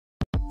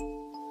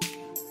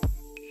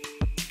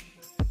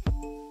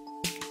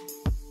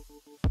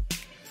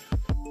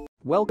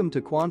Welcome to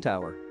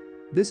Quantower.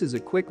 This is a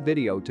quick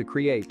video to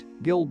create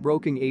Gill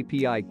Broking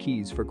API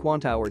keys for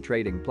Quantower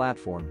trading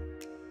platform.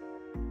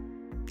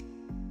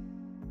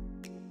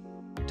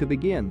 To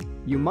begin,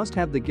 you must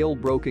have the Gill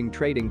Broking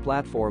trading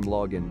platform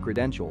login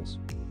credentials.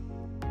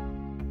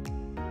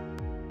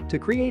 To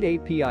create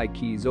API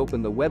keys,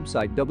 open the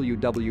website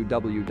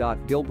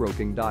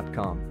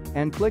www.gillbroking.com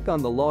and click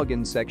on the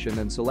Login section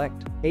and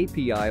select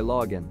API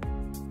Login.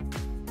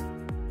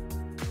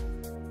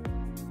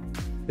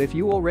 If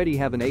you already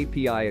have an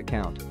API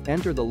account,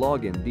 enter the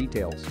login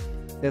details.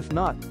 If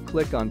not,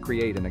 click on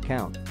Create an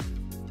account.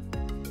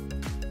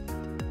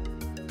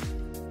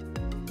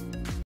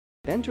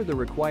 Enter the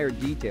required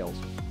details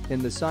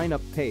in the sign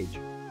up page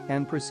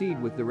and proceed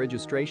with the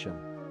registration.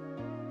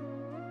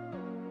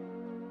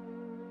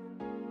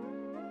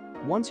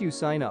 Once you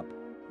sign up,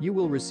 you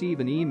will receive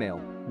an email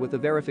with a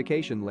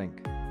verification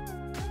link.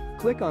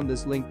 Click on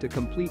this link to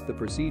complete the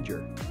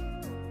procedure.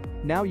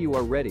 Now you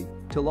are ready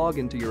to log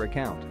into your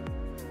account.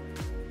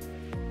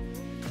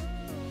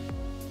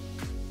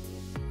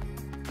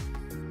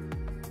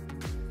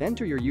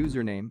 Enter your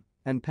username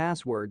and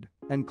password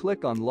and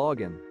click on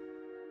Login.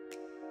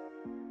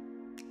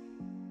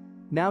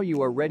 Now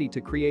you are ready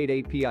to create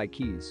API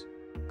keys.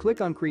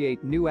 Click on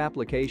Create New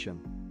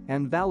Application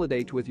and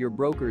validate with your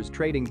broker's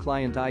trading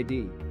client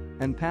ID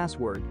and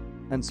password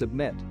and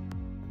submit.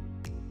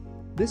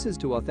 This is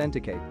to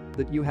authenticate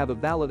that you have a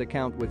valid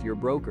account with your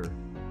broker.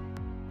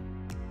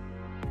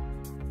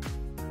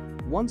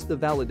 Once the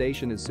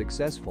validation is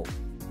successful,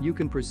 you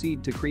can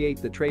proceed to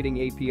create the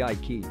trading API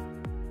key.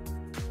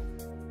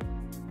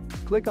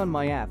 Click on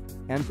My App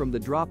and from the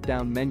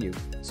drop-down menu,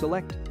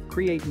 select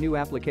Create New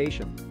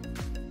Application.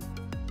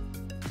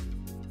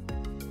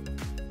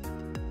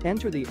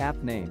 Enter the app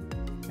name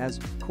as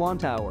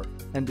Quantower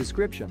and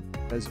description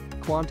as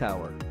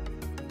Quantower.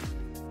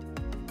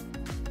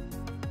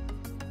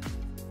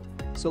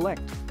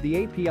 Select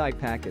the API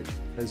package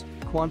as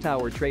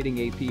Quantower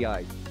Trading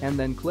API and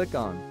then click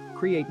on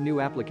Create New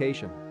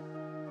Application.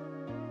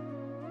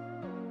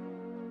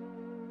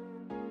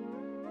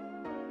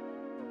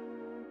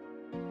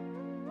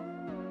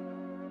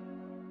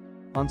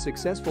 On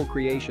successful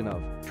creation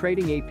of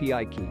Trading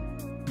API key,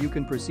 you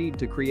can proceed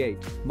to create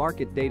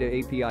Market Data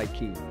API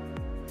key.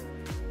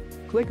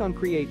 Click on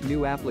Create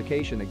New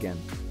Application again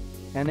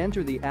and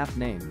enter the app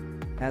name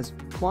as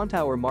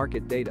Quantower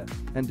Market Data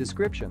and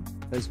description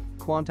as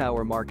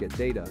Quantower Market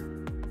Data.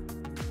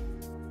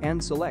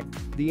 And select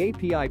the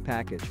API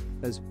package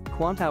as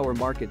Quantower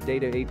Market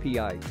Data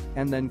API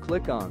and then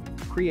click on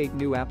Create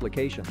New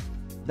Application.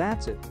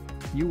 That's it.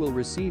 You will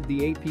receive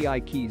the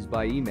API keys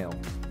by email.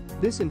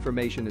 This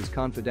information is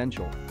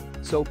confidential,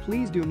 so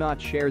please do not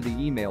share the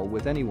email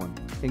with anyone,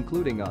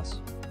 including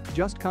us.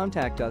 Just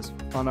contact us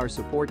on our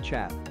support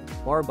chat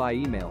or by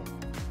email.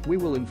 We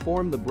will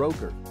inform the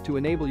broker to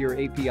enable your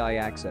API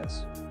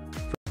access.